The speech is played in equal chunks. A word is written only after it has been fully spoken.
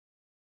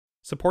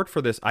Support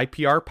for this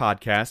IPR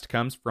podcast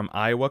comes from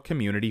Iowa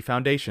Community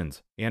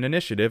Foundations, an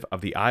initiative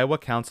of the Iowa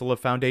Council of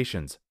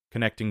Foundations,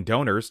 connecting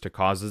donors to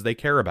causes they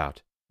care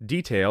about.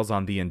 Details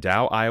on the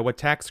Endow Iowa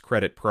Tax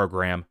Credit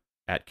Program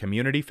at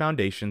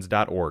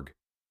communityfoundations.org.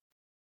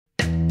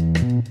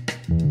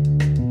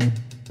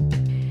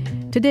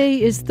 Today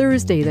is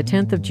Thursday, the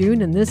 10th of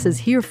June, and this is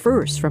Here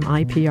First from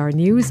IPR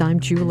News. I'm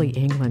Julie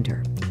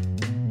Englander.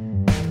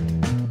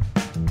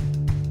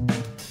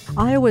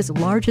 Iowa's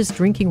largest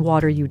drinking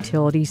water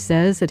utility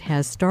says it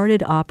has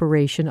started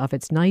operation of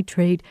its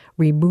nitrate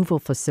removal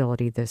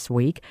facility this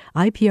week.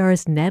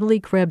 IPR's Natalie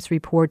Krebs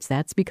reports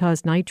that's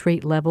because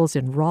nitrate levels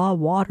in raw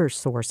water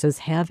sources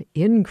have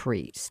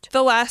increased.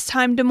 The last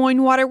time Des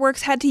Moines Water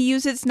Works had to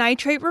use its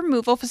nitrate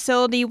removal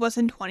facility was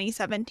in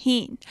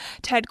 2017.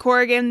 Ted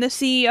Corrigan, the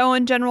CEO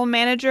and general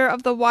manager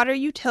of the water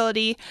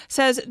utility,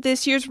 says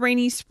this year's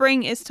rainy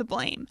spring is to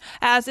blame,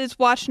 as it's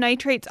washed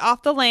nitrates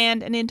off the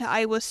land and into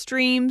Iowa's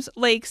streams,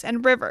 lakes,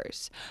 and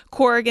rivers.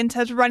 Corrigan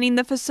says running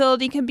the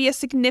facility can be a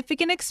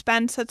significant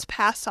expense that's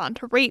passed on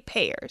to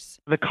ratepayers.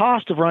 The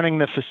cost of running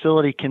the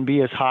facility can be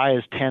as high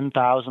as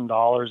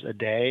 $10,000 a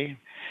day,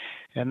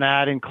 and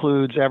that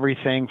includes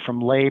everything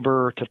from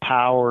labor to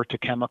power to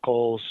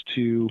chemicals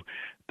to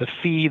the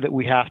fee that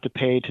we have to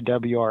pay to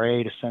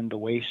WRA to send the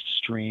waste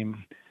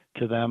stream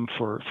to them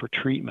for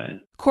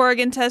treatment.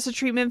 Corrigan says the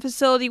treatment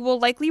facility will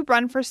likely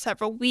run for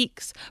several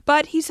weeks,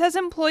 but he says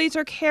employees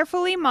are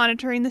carefully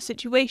monitoring the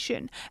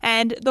situation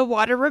and the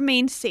water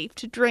remains safe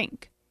to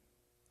drink.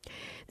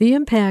 The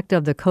impact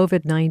of the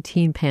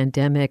COVID-19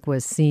 pandemic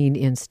was seen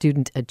in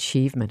student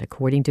achievement,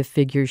 according to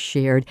figures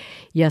shared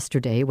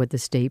yesterday with the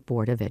State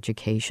Board of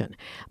Education.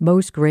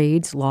 Most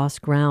grades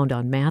lost ground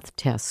on math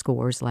test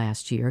scores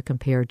last year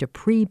compared to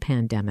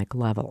pre-pandemic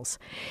levels.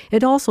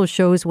 It also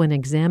shows when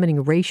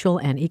examining racial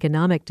and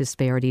economic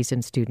disparities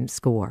in student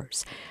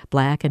scores.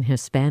 Black and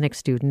Hispanic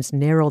students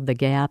narrowed the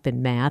gap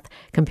in math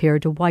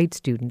compared to white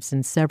students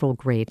in several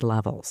grade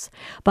levels.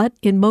 But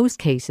in most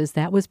cases,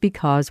 that was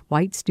because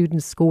white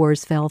students'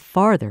 scores fell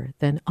farther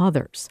than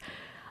others.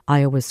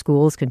 Iowa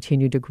schools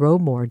continue to grow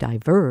more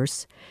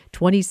diverse.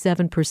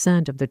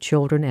 27% of the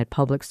children at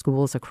public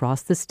schools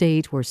across the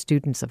state were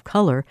students of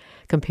color,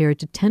 compared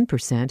to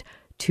 10%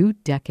 2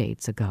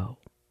 decades ago.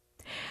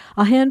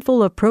 A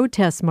handful of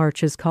protest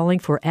marches calling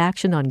for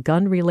action on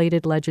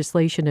gun-related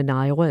legislation in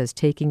Iowa is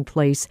taking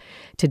place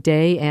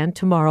today and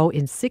tomorrow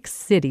in 6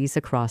 cities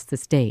across the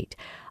state.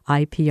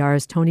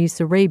 IPR's Tony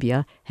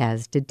Sarabia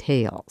has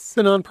details.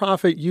 The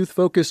nonprofit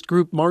youth-focused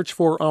group March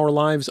for Our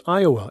Lives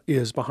Iowa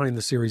is behind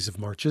the series of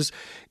marches.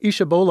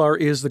 Isha Bolar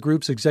is the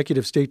group's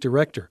executive state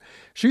director.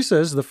 She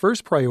says the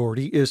first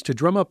priority is to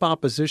drum up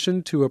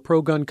opposition to a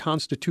pro-gun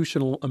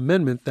constitutional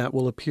amendment that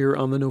will appear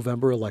on the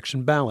November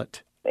election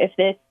ballot. If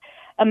this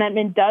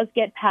amendment does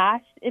get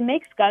passed, it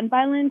makes gun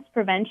violence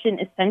prevention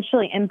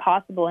essentially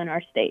impossible in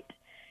our state.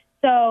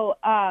 So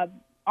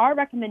our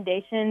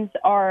recommendations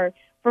are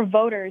for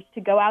voters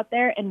to go out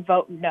there and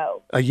vote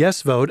no. A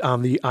yes vote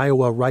on the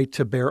Iowa Right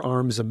to Bear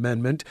Arms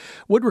Amendment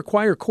would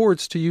require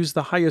courts to use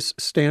the highest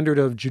standard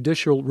of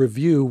judicial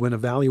review when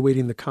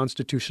evaluating the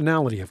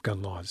constitutionality of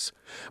gun laws.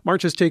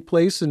 Marches take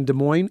place in Des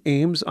Moines,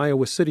 Ames,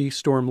 Iowa City,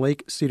 Storm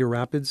Lake, Cedar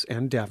Rapids,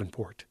 and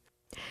Davenport.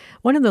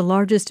 One of the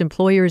largest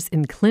employers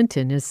in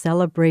Clinton is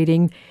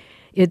celebrating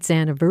its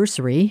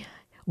anniversary.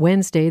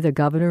 Wednesday, the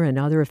governor and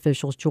other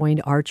officials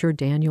joined Archer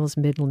Daniels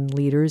Midland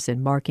leaders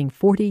in marking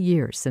 40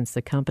 years since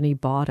the company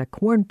bought a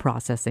corn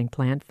processing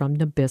plant from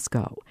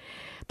Nabisco.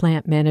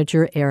 Plant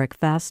manager Eric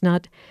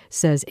Fastnut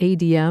says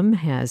ADM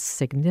has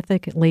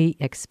significantly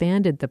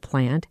expanded the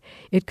plant.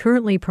 It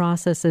currently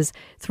processes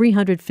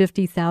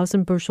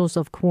 350,000 bushels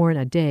of corn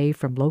a day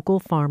from local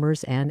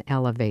farmers and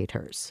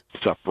elevators.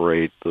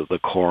 Separate the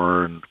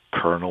corn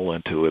kernel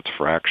into its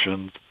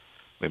fractions.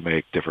 We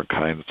make different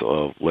kinds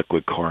of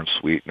liquid corn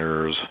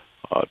sweeteners,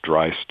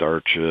 dry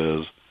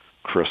starches,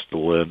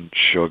 crystalline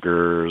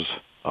sugars,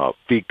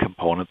 feed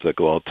components that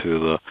go out to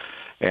the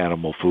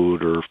animal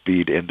food or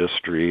feed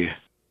industry.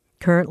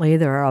 Currently,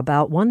 there are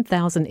about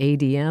 1,000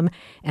 ADM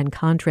and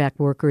contract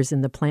workers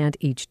in the plant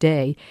each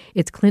day.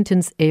 It's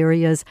Clinton's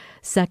area's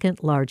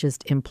second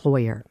largest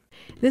employer.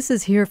 This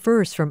is Here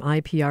First from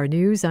IPR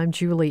News. I'm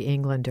Julie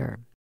Englander.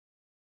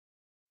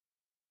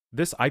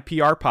 This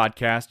IPR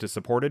podcast is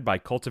supported by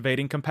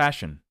Cultivating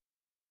Compassion,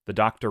 the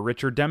Dr.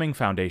 Richard Deming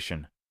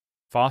Foundation,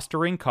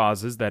 fostering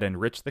causes that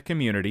enrich the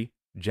community,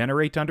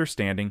 generate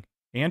understanding,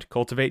 and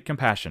cultivate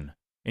compassion,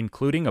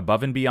 including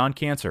above and beyond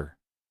cancer.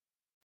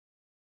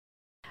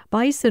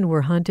 Bison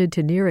were hunted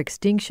to near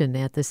extinction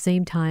at the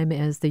same time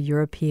as the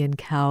European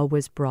cow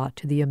was brought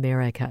to the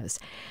Americas.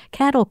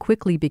 Cattle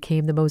quickly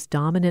became the most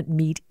dominant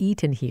meat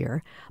eaten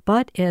here,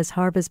 but as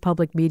Harvest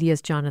Public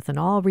Media's Jonathan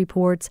Ahl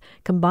reports,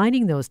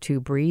 combining those two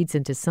breeds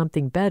into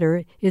something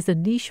better is a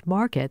niche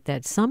market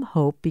that some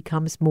hope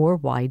becomes more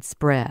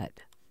widespread.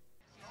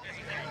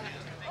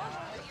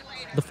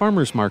 The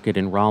farmers market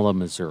in Rolla,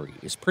 Missouri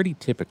is pretty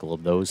typical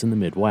of those in the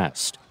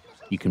Midwest.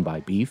 You can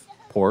buy beef,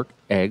 pork,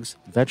 eggs,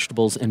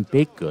 vegetables, and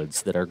baked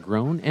goods that are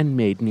grown and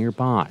made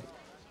nearby.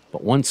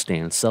 But one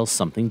stand sells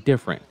something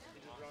different,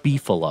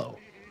 Beefalo.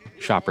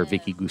 Shopper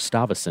Vicky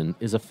Gustavson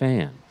is a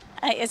fan.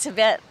 It's a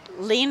bit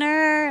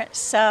leaner,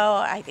 so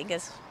I think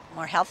it's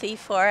more healthy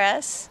for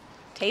us.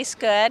 Tastes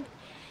good.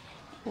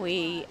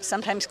 We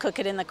sometimes cook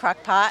it in the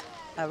crock pot,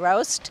 a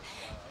roast,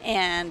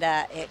 and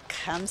it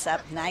comes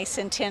up nice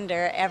and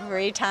tender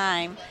every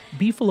time.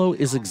 Beefalo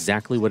is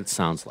exactly what it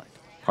sounds like.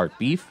 Part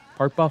beef,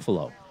 part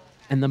buffalo.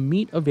 And the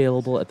meat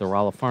available at the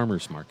Rolla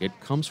Farmers Market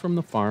comes from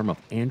the farm of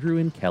Andrew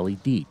and Kelly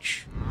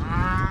Deach.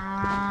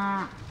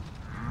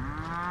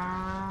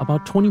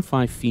 About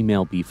 25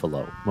 female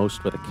beefalo,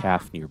 most with a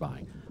calf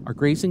nearby, are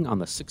grazing on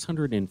the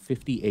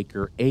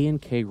 650-acre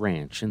A&K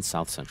Ranch in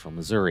south central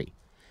Missouri.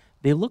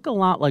 They look a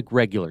lot like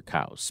regular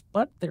cows,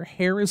 but their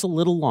hair is a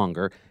little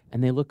longer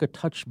and they look a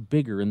touch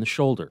bigger in the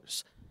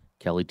shoulders.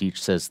 Kelly Deach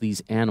says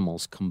these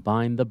animals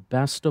combine the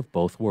best of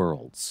both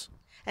worlds.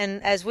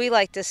 And as we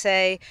like to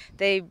say,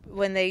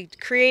 when they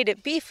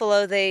created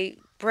Beefalo, they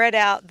bred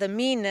out the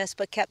meanness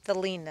but kept the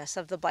leanness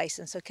of the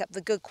bison, so kept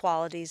the good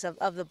qualities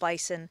of the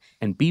bison.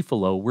 And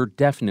Beefalo were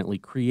definitely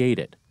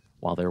created.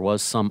 While there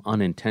was some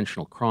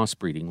unintentional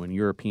crossbreeding when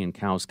European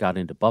cows got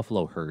into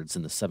buffalo herds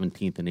in the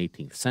 17th and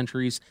 18th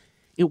centuries,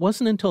 it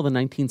wasn't until the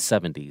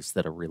 1970s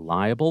that a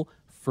reliable,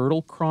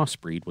 fertile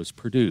crossbreed was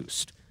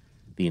produced.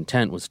 The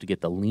intent was to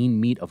get the lean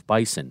meat of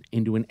bison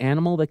into an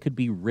animal that could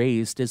be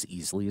raised as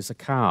easily as a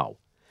cow.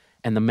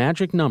 And the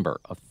magic number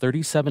of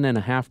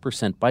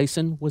 37.5%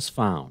 bison was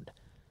found.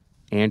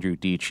 Andrew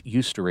Deach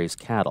used to raise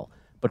cattle,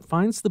 but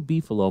finds the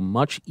Beefalo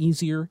much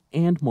easier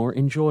and more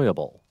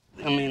enjoyable.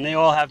 I mean, they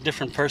all have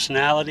different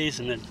personalities,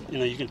 and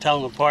you can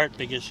tell them apart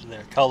because of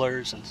their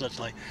colors and such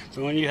like.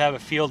 But when you have a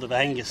field of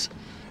Angus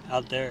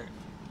out there,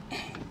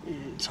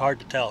 it's hard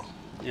to tell.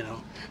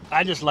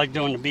 I just like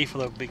doing the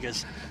Beefalo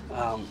because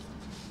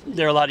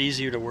they're a lot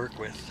easier to work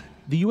with.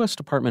 The U.S.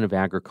 Department of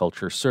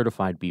Agriculture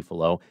certified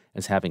Beefalo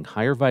as having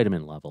higher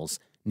vitamin levels,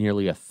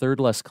 nearly a third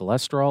less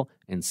cholesterol,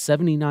 and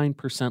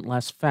 79%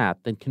 less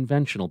fat than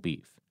conventional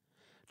beef.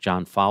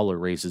 John Fowler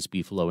raises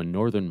Beefalo in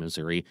northern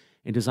Missouri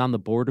and is on the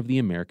board of the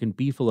American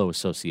Beefalo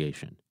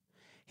Association.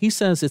 He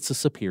says it's a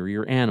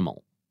superior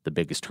animal. The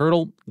biggest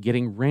hurdle,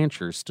 getting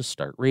ranchers to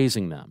start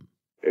raising them.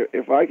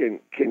 If I can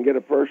get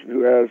a person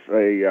who has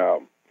a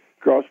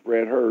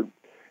crossbred herd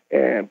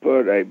and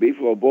put a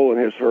Beefalo bull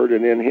in his herd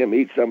and then him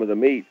eat some of the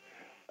meat,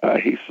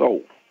 he's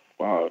sold.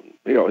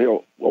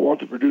 He'll want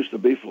to produce the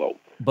Beefalo.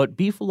 But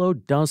Beefalo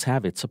does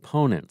have its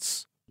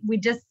opponents. We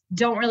just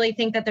don't really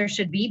think that there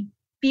should be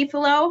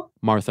Beefalo.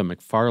 Martha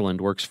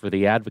McFarland works for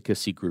the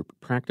advocacy group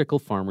Practical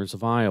Farmers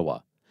of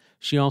Iowa.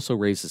 She also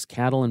raises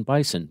cattle and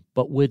bison,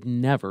 but would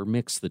never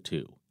mix the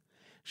two.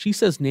 She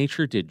says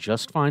nature did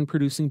just fine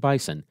producing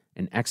bison,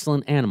 an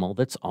excellent animal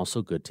that's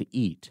also good to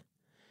eat.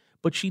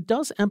 But she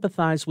does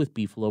empathize with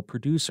Beefalo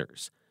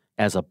producers.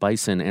 As a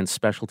bison and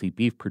specialty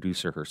beef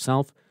producer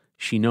herself,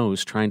 she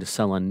knows trying to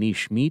sell a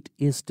niche meat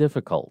is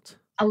difficult.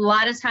 A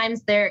lot of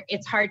times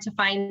it's hard to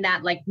find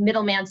that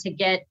middleman to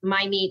get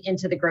my meat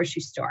into the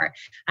grocery store.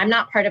 I'm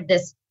not part of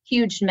this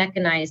huge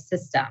mechanized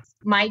system.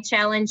 My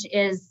challenge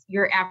is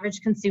your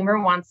average consumer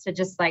wants to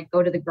just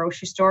go to the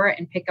grocery store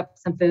and pick up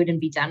some food and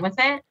be done with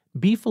it.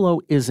 Beefalo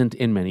isn't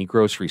in many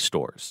grocery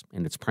stores,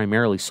 and it's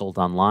primarily sold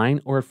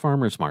online or at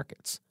farmers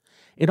markets.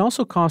 It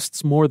also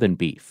costs more than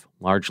beef,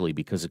 largely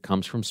because it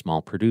comes from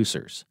small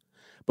producers.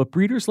 But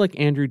breeders like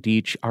Andrew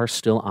Deach are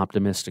still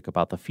optimistic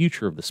about the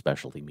future of the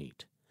specialty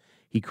meat.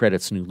 He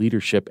credits new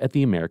leadership at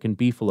the American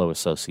Beefalo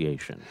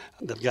Association.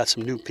 They've got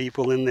some new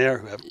people in there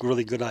who have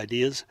really good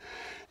ideas,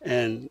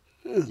 and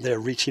they're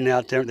reaching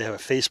out there. They have a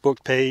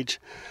Facebook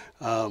page,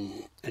 and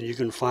you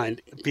can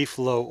find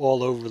Beefalo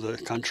all over the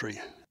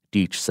country.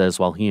 Deach says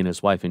while he and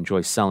his wife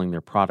enjoy selling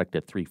their product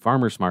at 3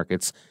 farmers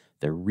markets,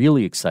 they're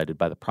really excited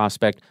by the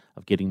prospect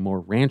of getting more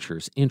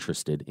ranchers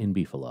interested in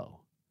Beefalo.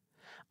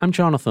 I'm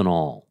Jonathan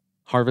Ahl,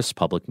 Harvest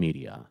Public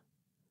Media.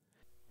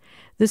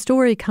 The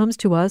story comes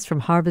to us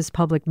from Harvest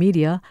Public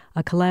Media,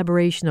 a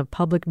collaboration of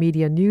public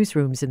media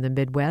newsrooms in the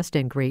Midwest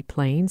and Great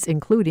Plains,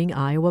 including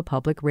Iowa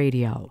Public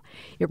Radio.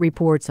 It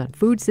reports on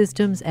food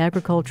systems,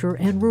 agriculture,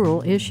 and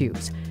rural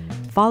issues.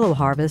 Follow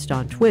Harvest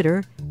on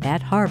Twitter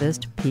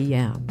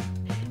 @HarvestPM.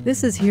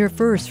 This is Here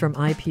First from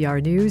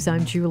IPR News.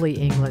 I'm Julie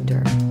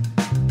Englander.